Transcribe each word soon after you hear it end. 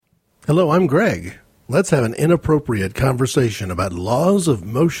Hello, I'm Greg. Let's have an inappropriate conversation about laws of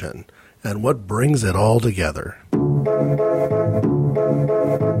motion and what brings it all together.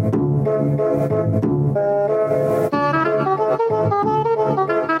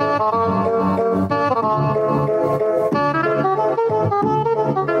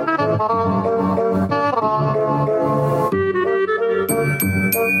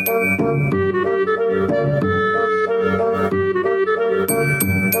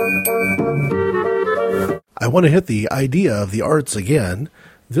 I want to hit the idea of the arts again,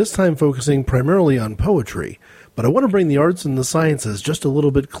 this time focusing primarily on poetry, but I want to bring the arts and the sciences just a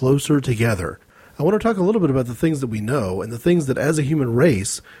little bit closer together. I want to talk a little bit about the things that we know and the things that as a human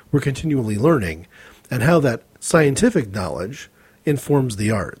race we're continually learning, and how that scientific knowledge informs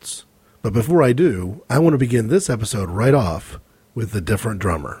the arts. But before I do, I want to begin this episode right off with The Different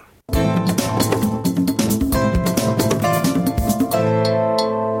Drummer.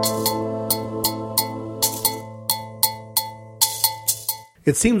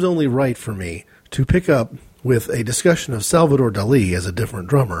 It seems only right for me to pick up with a discussion of Salvador Dali as a different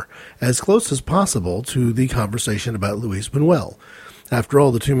drummer, as close as possible to the conversation about Luis Buñuel. After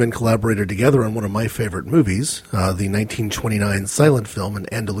all, the two men collaborated together on one of my favorite movies, the 1929 silent film An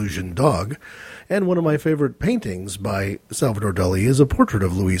Andalusian Dog, and one of my favorite paintings by Salvador Dali is a portrait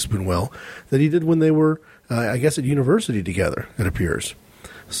of Luis Buñuel that he did when they were, at university together, it appears.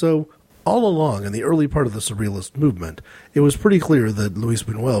 So, all along, in the early part of the Surrealist movement, it was pretty clear that Luis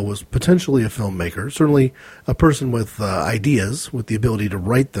Buñuel was potentially a filmmaker, certainly a person with ideas, with the ability to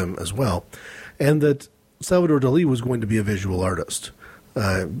write them as well, and that Salvador Dali was going to be a visual artist.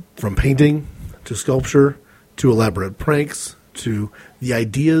 From painting, to sculpture, to elaborate pranks, to the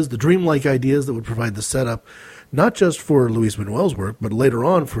ideas, the dreamlike ideas that would provide the setup, not just for Luis Buñuel's work, but later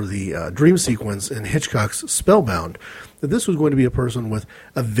on for the dream sequence in Hitchcock's Spellbound, that this was going to be a person with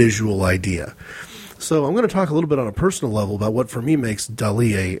a visual idea. So I'm going to talk a little bit on a personal level about what for me makes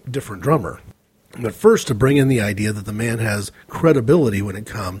Dali a different drummer. But first, to bring in the idea that the man has credibility when it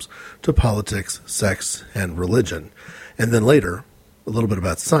comes to politics, sex, and religion. And then later, a little bit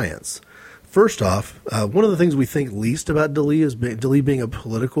about science. First off, one of the things we think least about Dali is Dali being a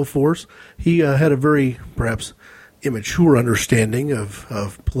political force. He had a very, perhaps, immature understanding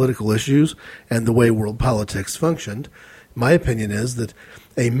of political issues and the way world politics functioned. My opinion is that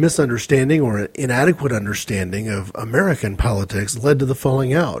a misunderstanding or an inadequate understanding of American politics led to the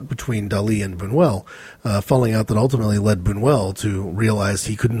falling out between Dali and Buñuel, falling out that ultimately led Buñuel to realize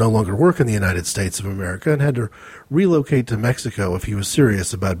he could no longer work in the United States of America and had to relocate to Mexico if he was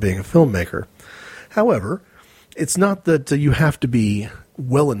serious about being a filmmaker. However, it's not that you have to be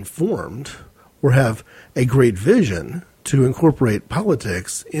well-informed or have a great vision to incorporate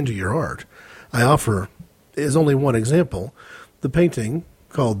politics into your art. I offer, as only one example, the painting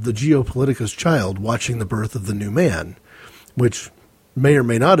called The Geopolitica's Child, Watching the Birth of the New Man, which may or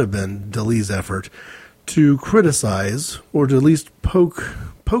may not have been Dali's effort to criticize or to at least poke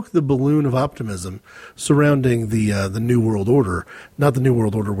the balloon of optimism surrounding the New World Order, not the New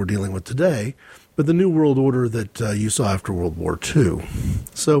World Order we're dealing with today, but the New World Order that you saw after World War II.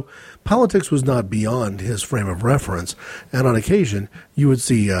 So politics was not beyond his frame of reference, and on occasion you would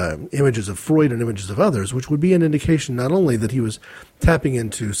see images of Freud and images of others, which would be an indication not only that he was tapping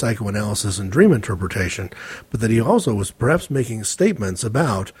into psychoanalysis and dream interpretation, but that he also was perhaps making statements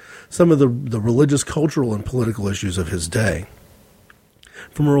about some of the religious, cultural, and political issues of his day.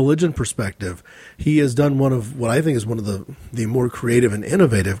 From a religion perspective, he has done one of what I think is one of the more creative and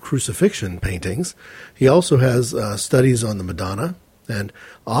innovative crucifixion paintings. He also has studies on the Madonna, and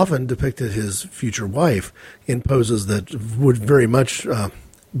often depicted his future wife in poses that would very much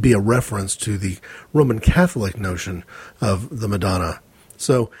be a reference to the Roman Catholic notion of the Madonna.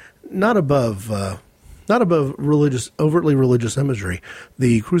 So not above overtly religious imagery.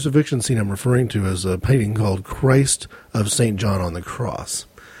 The crucifixion scene I'm referring to is a painting called Christ of St. John on the Cross.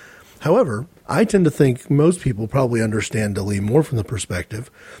 However, I tend to think most people probably understand Dali more from the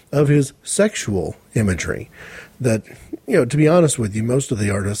perspective of his sexual imagery. That, to be honest with you, most of the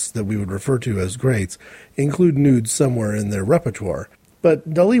artists that we would refer to as greats include nudes somewhere in their repertoire. But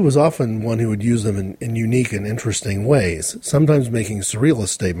Dali was often one who would use them in unique and interesting ways, sometimes making surrealist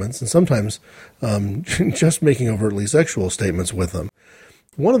statements and sometimes just making overtly sexual statements with them.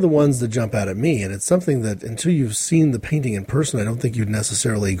 One of the ones that jump out at me, and it's something that until you've seen the painting in person, I don't think you'd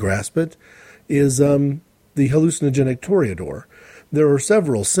necessarily grasp it, is the hallucinogenic toreador. There are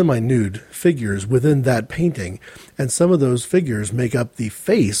several semi-nude figures within that painting, and some of those figures make up the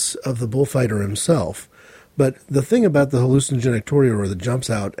face of the bullfighter himself. But the thing about the hallucinogenic toreador that jumps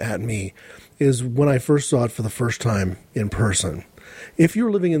out at me is when I first saw it for the first time in person. If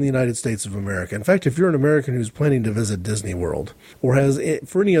you're living in the United States of America, in fact, if you're an American who's planning to visit Disney World or has,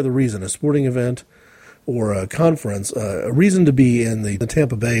 for any other reason, a sporting event or a conference, a reason to be in the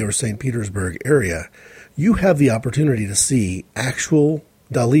Tampa Bay or St. Petersburg area, you have the opportunity to see actual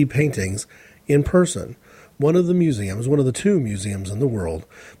Dalí paintings in person. One of the museums, one of the two museums in the world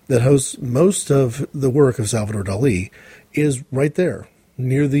that hosts most of the work of Salvador Dalí is right there,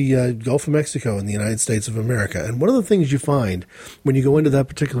 near the Gulf of Mexico in the United States of America. And one of the things you find when you go into that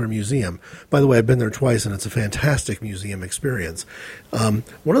particular museum, by the way, I've been there twice and it's a fantastic museum experience.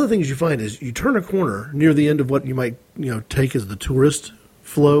 One of the things you find is you turn a corner near the end of what you might take as the tourist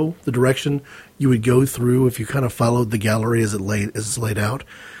flow, the direction you would go through if you kind of followed the gallery as it's laid out,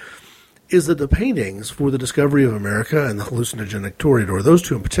 is that the paintings for the Discovery of America and the Hallucinogenic Toreador, those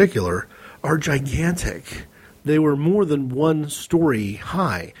two in particular, are gigantic. They were more than one story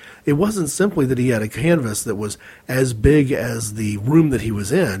high. It wasn't simply that he had a canvas that was as big as the room that he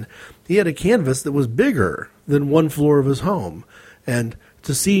was in. He had a canvas that was bigger than one floor of his home. And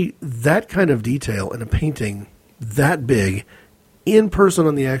to see that kind of detail in a painting that big in person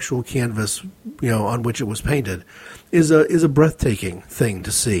on the actual canvas, on which it was painted, is a breathtaking thing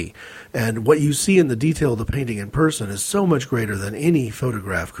to see. And what you see in the detail of the painting in person is so much greater than any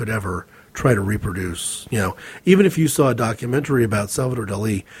photograph could ever try to reproduce. Even if you saw a documentary about Salvador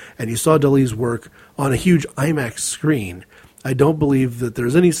Dalí and you saw Dalí's work on a huge IMAX screen, I don't believe that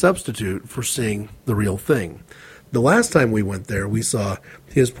there's any substitute for seeing the real thing. The last time we went there, we saw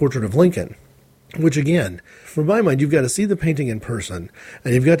his portrait of Lincoln, which again, from my mind, you've got to see the painting in person,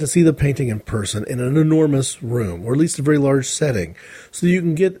 and you've got to see the painting in person in an enormous room, or at least a very large setting, so you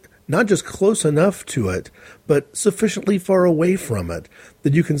can get not just close enough to it, but sufficiently far away from it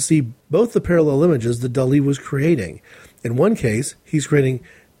that you can see both the parallel images that Dalí was creating. In one case, he's creating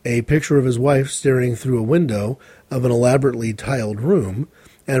a picture of his wife staring through a window of an elaborately tiled room,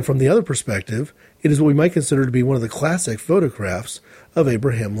 and from the other perspective, it is what we might consider to be one of the classic photographs of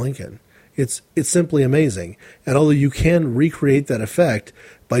Abraham Lincoln. It's simply amazing. And although you can recreate that effect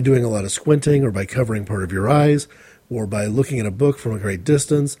by doing a lot of squinting or by covering part of your eyes or by looking at a book from a great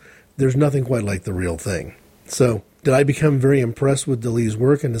distance, there's nothing quite like the real thing. So, did I become very impressed with Dalí's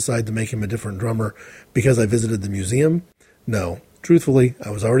work and decide to make him a different drummer because I visited the museum? No. Truthfully, I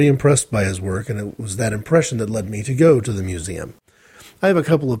was already impressed by his work, and it was that impression that led me to go to the museum. I have a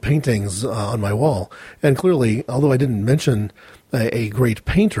couple of paintings on my wall, and clearly, although I didn't mention a great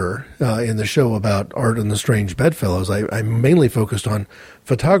painter in the show about Art and the Strange Bedfellows, I mainly focused on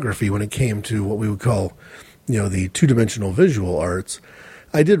photography when it came to what we would call, the two-dimensional visual arts.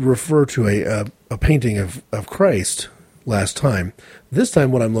 I did refer to a painting of Christ last time. This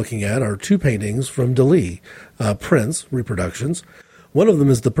time what I'm looking at are two paintings from Dalí, prints, reproductions. One of them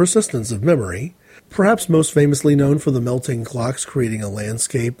is The Persistence of Memory, perhaps most famously known for the melting clocks creating a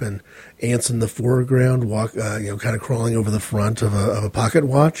landscape and ants in the foreground kind of crawling over the front of a pocket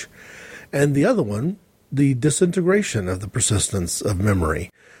watch. And the other one, The Disintegration of the Persistence of Memory.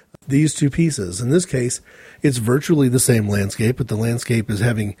 These two pieces. In this case, it's virtually the same landscape, but the landscape is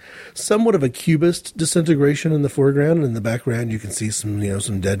having somewhat of a cubist disintegration in the foreground, and in the background you can see some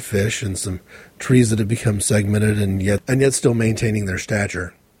dead fish and some trees that have become segmented and yet still maintaining their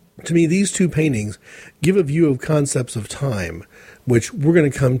stature. To me, these two paintings give a view of concepts of time, which we're going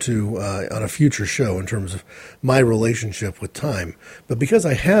to come to on a future show in terms of my relationship with time. But because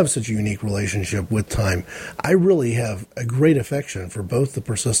I have such a unique relationship with time, I really have a great affection for both the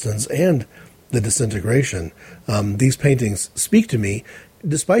persistence and the disintegration. These paintings speak to me,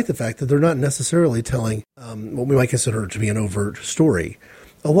 despite the fact that they're not necessarily telling what we might consider to be an overt story.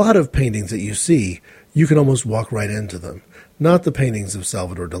 A lot of paintings that you see, you can almost walk right into them. Not the paintings of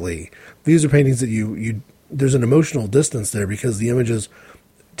Salvador Dalí. These are paintings that there's an emotional distance there because the images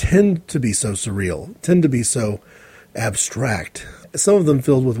tend to be so surreal, tend to be so abstract. Some of them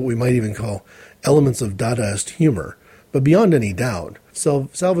filled with what we might even call elements of Dadaist humor. But beyond any doubt,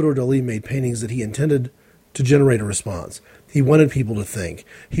 Salvador Dalí made paintings that he intended to generate a response. He wanted people to think.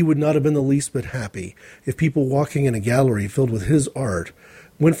 He would not have been the least bit happy if people walking in a gallery filled with his art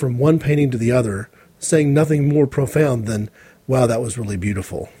went from one painting to the other, saying nothing more profound than, wow, that was really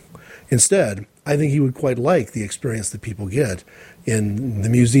beautiful. Instead, I think he would quite like the experience that people get in the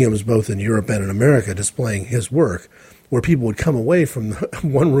museums, both in Europe and in America, displaying his work, where people would come away from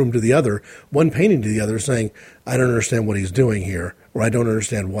one room to the other, one painting to the other, saying, I don't understand what he's doing here, or I don't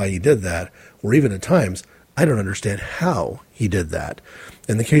understand why he did that, or even at times, I don't understand how he did that.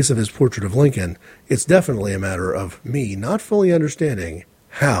 In the case of his portrait of Lincoln, it's definitely a matter of me not fully understanding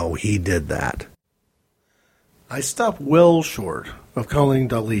how he did that. I stop well short of calling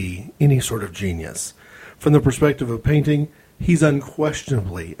Dalí any sort of genius. From the perspective of painting, He's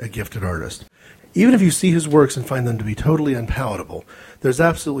unquestionably a gifted artist. Even if you see his works and find them to be totally unpalatable, there's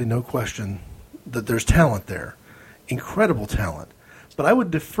absolutely no question that there's talent there. Incredible talent. But I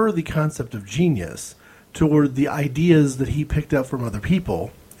would defer the concept of genius toward the ideas that he picked up from other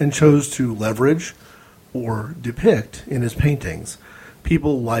people and chose to leverage or depict in his paintings.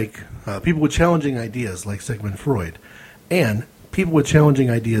 People with challenging ideas like Sigmund Freud, and people with challenging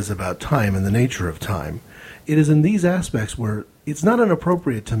ideas about time and the nature of time. It is in these aspects where it's not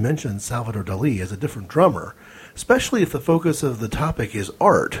inappropriate to mention Salvador Dali as a different drummer, especially if the focus of the topic is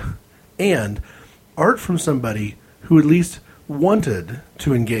art, and art from somebody who at least wanted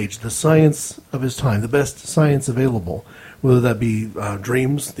to engage the science of his time, the best science available, whether that be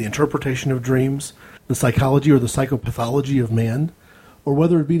dreams, the interpretation of dreams, the psychology or the psychopathology of man, or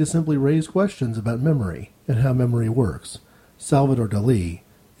whether it be to simply raise questions about memory and how memory works. Salvador Dali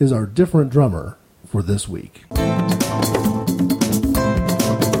is our different drummer for this week.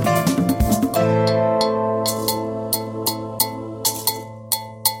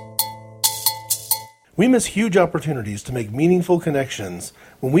 We miss huge opportunities to make meaningful connections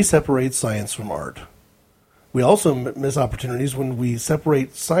when we separate science from art. We also miss opportunities when we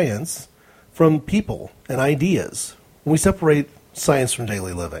separate science from people and ideas, when we separate science from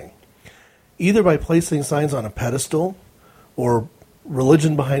daily living, either by placing science on a pedestal or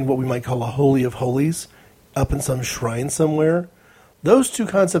religion behind what we might call a holy of holies up in some shrine somewhere. Those two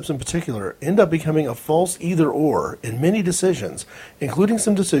concepts in particular end up becoming a false either-or in many decisions, including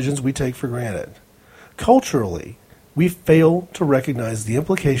some decisions we take for granted. Culturally, we fail to recognize the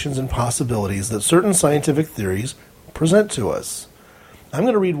implications and possibilities that certain scientific theories present to us. I'm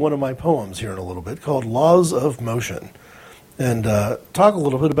going to read one of my poems here in a little bit called Laws of Motion, and talk a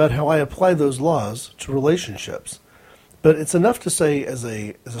little bit about how I apply those laws to relationships. But it's enough to say as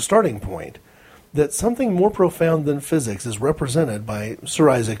a starting point that something more profound than physics is represented by Sir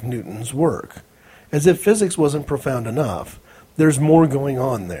Isaac Newton's work. As if physics wasn't profound enough, there's more going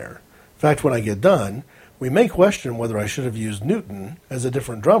on there. In fact, when I get done, we may question whether I should have used Newton as a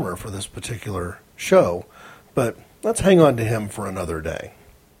different drummer for this particular show, but let's hang on to him for another day.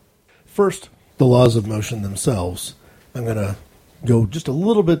 First, the laws of motion themselves. I'm going to go just a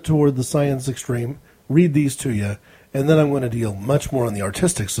little bit toward the science extreme, read these to you, and then I'm going to deal much more on the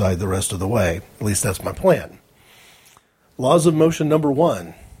artistic side the rest of the way. At least that's my plan. Laws of motion number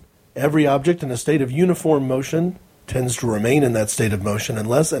 1. Every object in a state of uniform motion tends to remain in that state of motion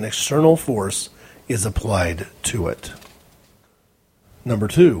unless an external force is applied to it. Number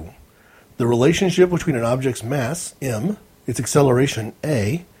 2. The relationship between an object's mass, m, its acceleration,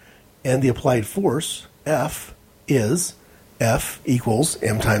 a, and the applied force, F, is F equals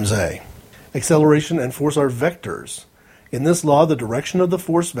m times a. Acceleration and force are vectors. In this law, the direction of the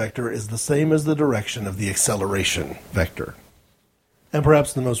force vector is the same as the direction of the acceleration vector. And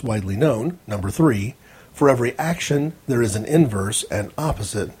perhaps the most widely known, number 3, for every action, there is an inverse and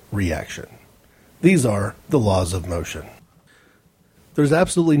opposite reaction. These are the laws of motion. There's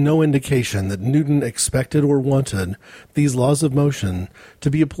absolutely no indication that Newton expected or wanted these laws of motion to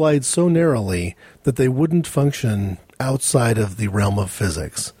be applied so narrowly that they wouldn't function outside of the realm of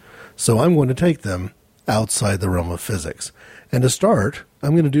physics. So I'm going to take them outside the realm of physics. And to start,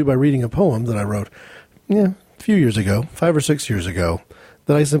 I'm going to do by reading a poem that I wrote a few years ago, 5 or 6 years ago,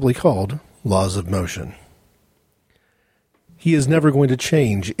 that I simply called Laws of Motion. He is never going to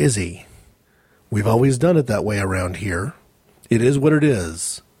change, is he? We've always done it that way around here. It is what it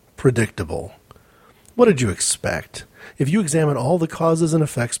is, predictable. What did you expect? If you examine all the causes and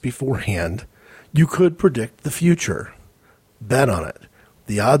effects beforehand, you could predict the future. Bet on it.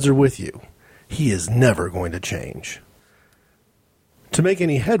 The odds are with you. He is never going to change. To make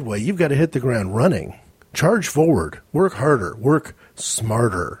any headway, you've got to hit the ground running. Charge forward. Work harder. Work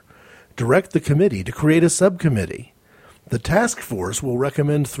smarter. Direct the committee to create a subcommittee. The task force will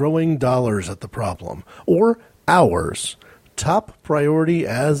recommend throwing dollars at the problem, or hours. Top priority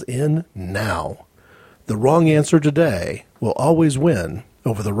as in now. The wrong answer today will always win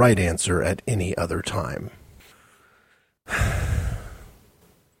over the right answer at any other time.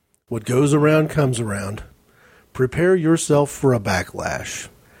 What goes around comes around. Prepare yourself for a backlash.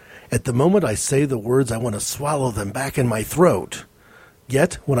 At the moment I say the words, I want to swallow them back in my throat.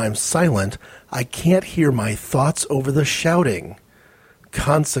 Yet, when I'm silent, I can't hear my thoughts over the shouting.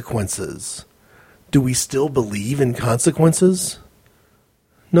 Consequences. Do we still believe in consequences?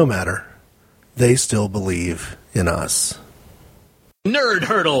 No matter. They still believe in us. Nerd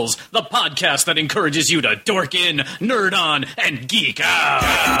Hurdles, the podcast that encourages you to dork in, nerd on, and geek out.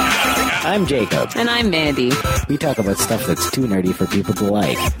 I'm Jacob. And I'm Mandy. We talk about stuff that's too nerdy for people to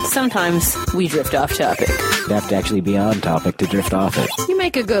like. Sometimes we drift off topic. You have to actually be on topic to drift off it. You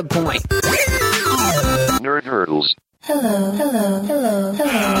make a good point. Nerd Hurdles. Hello.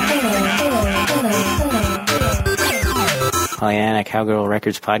 Pollyanna Cowgirl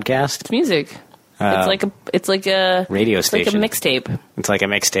Records podcast. It's music. It's like a radio station. Like a mixtape. It's like a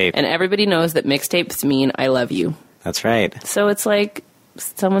mixtape. And everybody knows that mixtapes mean I love you. That's right. So it's like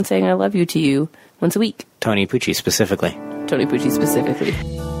someone saying I love you to you once a week. Tony Pucci specifically.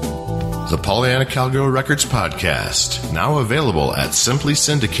 The Pollyanna Cowgirl Records podcast, now available at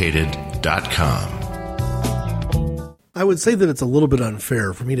simplysyndicated.com. I would say that it's a little bit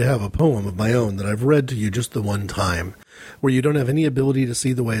unfair for me to have a poem of my own that I've read to you just the one time, where you don't have any ability to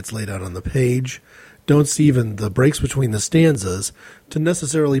see the way it's laid out on the page, don't see even the breaks between the stanzas, to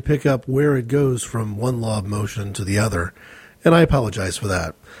necessarily pick up where it goes from one law of motion to the other, and I apologize for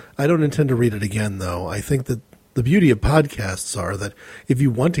that. I don't intend to read it again, though. I think that the beauty of podcasts are that if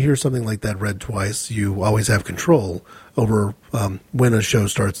you want to hear something like that read twice, you always have control over when a show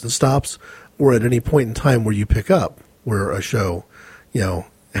starts and stops, or at any point in time where you pick up where a show,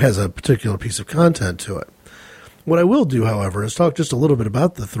 has a particular piece of content to it. What I will do, however, is talk just a little bit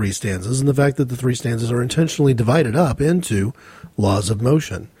about the three stanzas and the fact that the three stanzas are intentionally divided up into laws of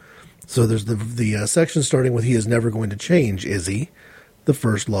motion. So there's the section starting with "He is never going to change, is he?" The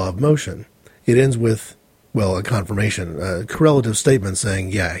first law of motion. It ends with, a confirmation, a correlative statement saying,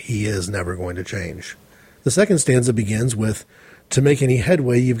 yeah, he is never going to change. The second stanza begins with, "To make any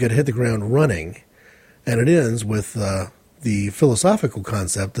headway, you've got to hit the ground running." And it ends with the philosophical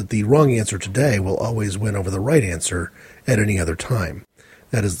concept that the wrong answer today will always win over the right answer at any other time.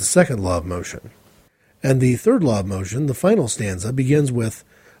 That is the second law of motion. And the third law of motion, the final stanza, begins with,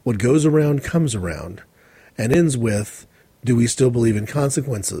 "What goes around comes around," and ends with, "Do we still believe in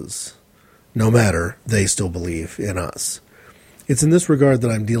consequences? No matter, they still believe in us." It's in this regard that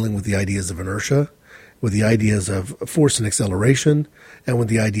I'm dealing with the ideas of inertia, with the ideas of force and acceleration, and with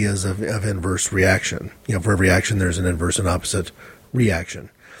the ideas of inverse reaction. For every action, there's an inverse and opposite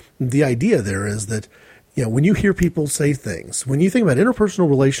reaction. The idea there is that, when you hear people say things, when you think about interpersonal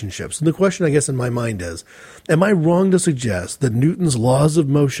relationships, and the question I guess in my mind is, am I wrong to suggest that Newton's laws of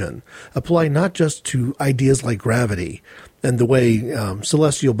motion apply not just to ideas like gravity and the way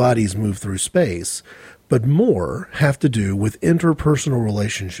celestial bodies move through space, but more have to do with interpersonal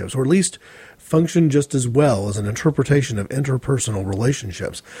relationships, or at least function just as well as an interpretation of interpersonal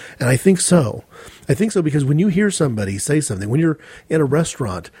relationships? And I think so. I think so because when you hear somebody say something, when you're in a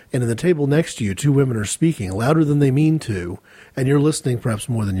restaurant and in the table next to you, two women are speaking louder than they mean to, and you're listening perhaps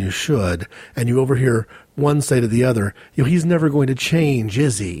more than you should, and you overhear one say to the other, "He's never going to change,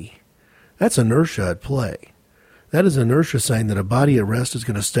 is he?" That's inertia at play. That is inertia saying that a body at rest is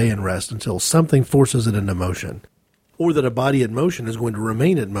going to stay in rest until something forces it into motion, or that a body in motion is going to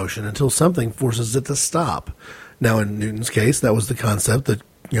remain in motion until something forces it to stop. Now, in Newton's case, that was the concept that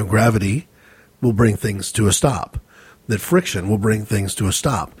gravity will bring things to a stop, that friction will bring things to a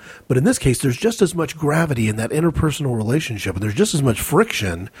stop. But in this case, there's just as much gravity in that interpersonal relationship, and there's just as much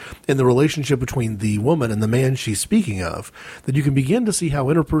friction in the relationship between the woman and the man she's speaking of, that you can begin to see how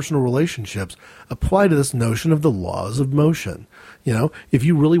interpersonal relationships apply to this notion of the laws of motion. If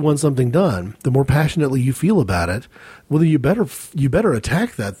you really want something done, the more passionately you feel about it, well, you better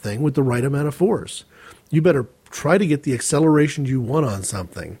attack that thing with the right amount of force. You better try to get the acceleration you want on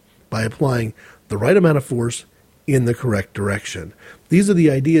something by applying the right amount of force in the correct direction. These are the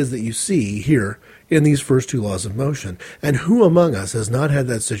ideas that you see here in these first two laws of motion. And who among us has not had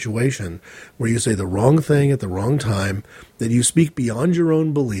that situation where you say the wrong thing at the wrong time, that you speak beyond your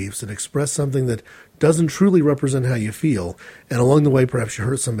own beliefs and express something that doesn't truly represent how you feel, and along the way perhaps you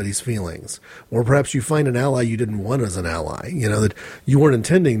hurt somebody's feelings, or perhaps you find an ally you didn't want as an ally, that you weren't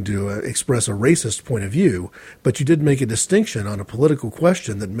intending to express a racist point of view, but you did make a distinction on a political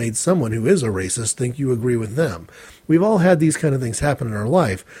question that made someone who is a racist think you agree with them. We've all had these kind of things happen in our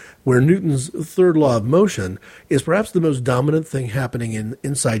life, where Newton's third law of motion is perhaps the most dominant thing happening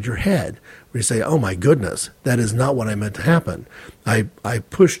inside your head, where you say, oh my goodness, that is not what I meant to happen. I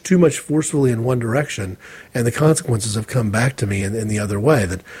pushed too much forcefully in one direction, and the consequences have come back to me in the other way,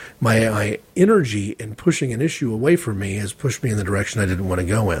 that my energy in pushing an issue away from me has pushed me in the direction I didn't want to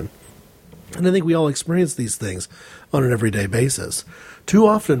go in. And I think we all experience these things on an everyday basis. Too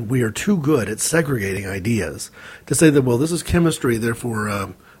often we are too good at segregating ideas to say that, well, this is chemistry,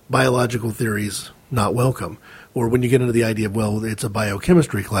 therefore biological theories not welcome. Or when you get into the idea of, well, it's a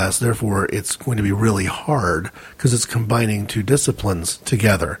biochemistry class, therefore it's going to be really hard because it's combining two disciplines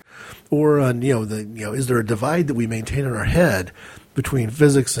together. Or, is there a divide that we maintain in our head between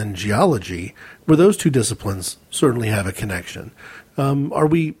physics and geology, where those two disciplines certainly have a connection? Are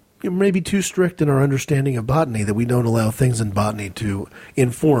we maybe too strict in our understanding of botany that we don't allow things in botany to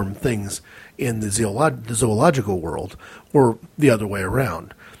inform things in the zoological world, or the other way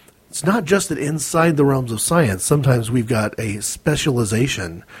around? It's not just that inside the realms of science, sometimes we've got a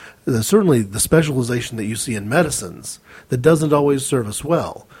specialization, certainly the specialization that you see in medicines, that doesn't always serve us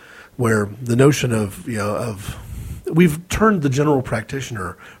well, where the notion of we've turned the general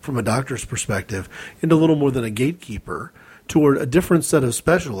practitioner from a doctor's perspective into little more than a gatekeeper toward a different set of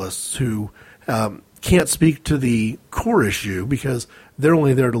specialists who can't speak to the core issue because they're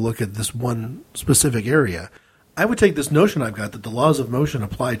only there to look at this one specific area. I would take this notion I've got that the laws of motion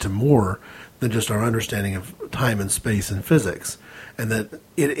apply to more than just our understanding of time and space and physics, and that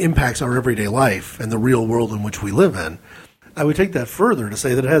it impacts our everyday life and the real world in which we live in. I would take that further to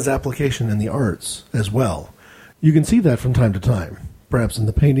say that it has application in the arts as well. You can see that from time to time, perhaps in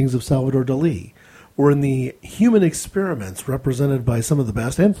the paintings of Salvador Dali, or in the human experiments represented by some of the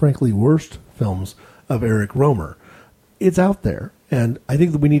best and frankly worst films of Eric Rohmer. It's out there, and I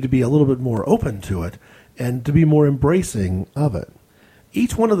think that we need to be a little bit more open to it and to be more embracing of it.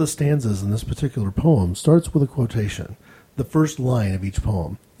 Each one of the stanzas in this particular poem starts with a quotation. The first line of each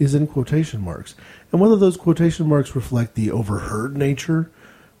poem is in quotation marks. And whether those quotation marks reflect the overheard nature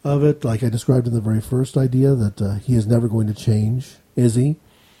of it, like I described in the very first idea, that he is never going to change, is he?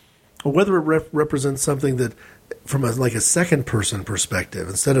 Or whether it represents something that, from a second-person perspective,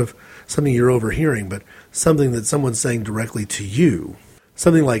 instead of something you're overhearing, but something that someone's saying directly to you.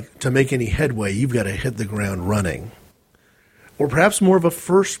 Something like, to make any headway, you've got to hit the ground running. Or perhaps more of a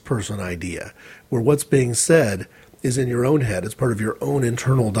first-person idea, where what's being said is in your own head. It's part of your own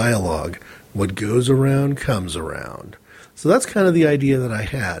internal dialogue. What goes around comes around. So that's kind of the idea that I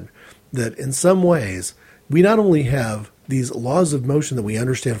had, that in some ways, we not only have these laws of motion that we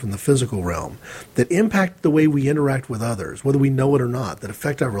understand from the physical realm that impact the way we interact with others, whether we know it or not, that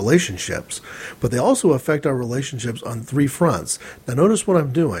affect our relationships, but they also affect our relationships on three fronts. Now notice what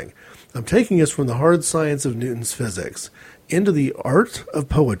I'm doing. I'm taking us from the hard science of Newton's physics into the art of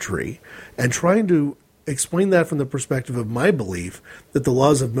poetry and trying to explain that from the perspective of my belief that the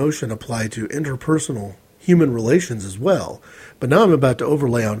laws of motion apply to interpersonal human relations as well. But now I'm about to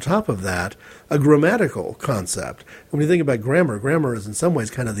overlay on top of that a grammatical concept. And when you think about grammar, grammar is in some ways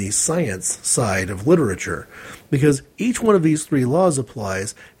kind of the science side of literature, because each one of these three laws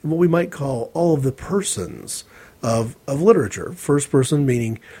applies in what we might call all of the persons of literature. First person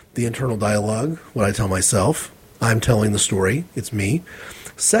meaning the internal dialogue, what I tell myself, I'm telling the story, it's me.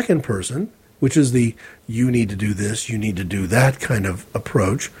 Second person, which is the you need to do this, you need to do that kind of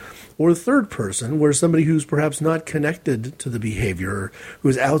approach. Or third person, where somebody who's perhaps not connected to the behavior, who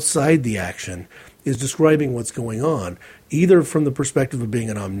is outside the action, is describing what's going on, either from the perspective of being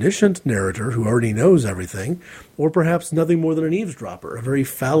an omniscient narrator who already knows everything, or perhaps nothing more than an eavesdropper, a very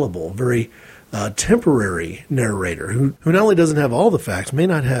fallible, very temporary narrator who not only doesn't have all the facts, may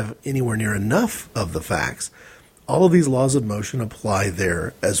not have anywhere near enough of the facts. All of these laws of motion apply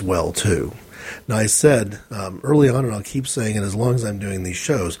there as well, too. Now, I said early on, and I'll keep saying it as long as I'm doing these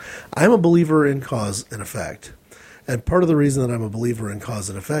shows, I'm a believer in cause and effect. And part of the reason that I'm a believer in cause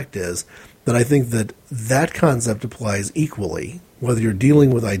and effect is that I think that that concept applies equally, whether you're dealing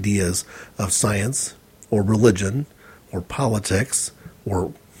with ideas of science or religion or politics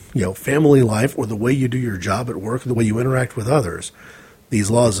or family life or the way you do your job at work or the way you interact with others. These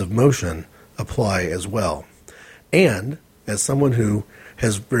laws of motion apply as well. And as someone who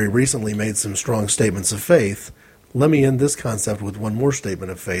has very recently made some strong statements of faith, let me end this concept with one more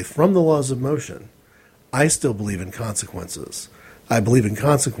statement of faith from the laws of motion. I still believe in consequences. I believe in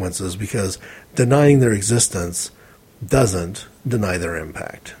consequences because denying their existence doesn't deny their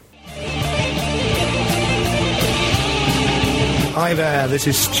impact. Hi there, this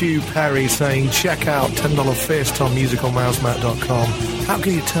is Stu Perry saying check out $10 Fist on musicalmousemat.com. How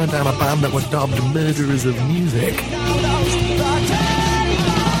can you turn down a band that were dubbed murderers of music?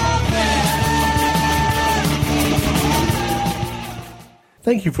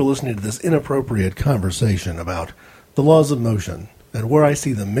 Thank you for listening to this inappropriate conversation about the laws of motion and where I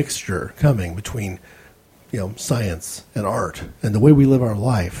see the mixture coming between, science and art and the way we live our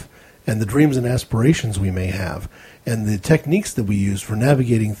life and the dreams and aspirations we may have and the techniques that we use for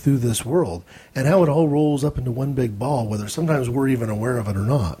navigating through this world and how it all rolls up into one big ball, whether sometimes we're even aware of it or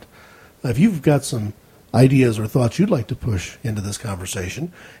not. If you've got some ideas or thoughts you'd like to push into this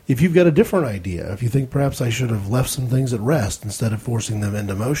conversation. If you've got a different idea, if you think perhaps I should have left some things at rest instead of forcing them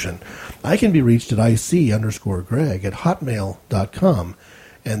into motion, I can be reached at IC_Greg at hotmail.com,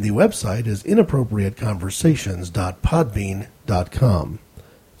 and the website is inappropriateconversations.podbean.com.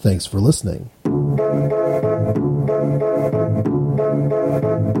 Thanks for listening.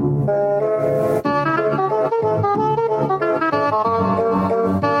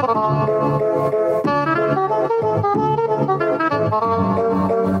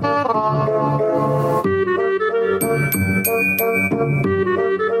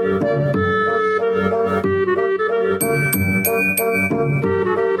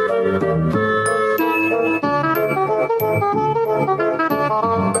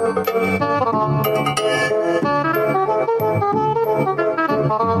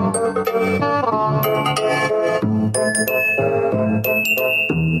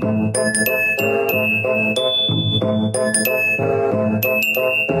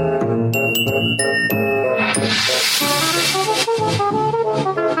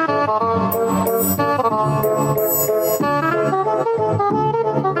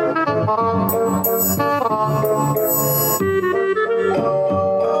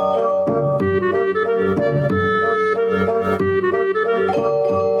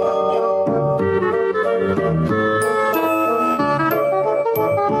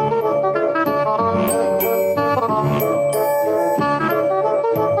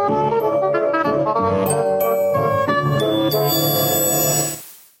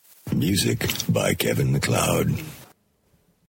 Music by Kevin MacLeod.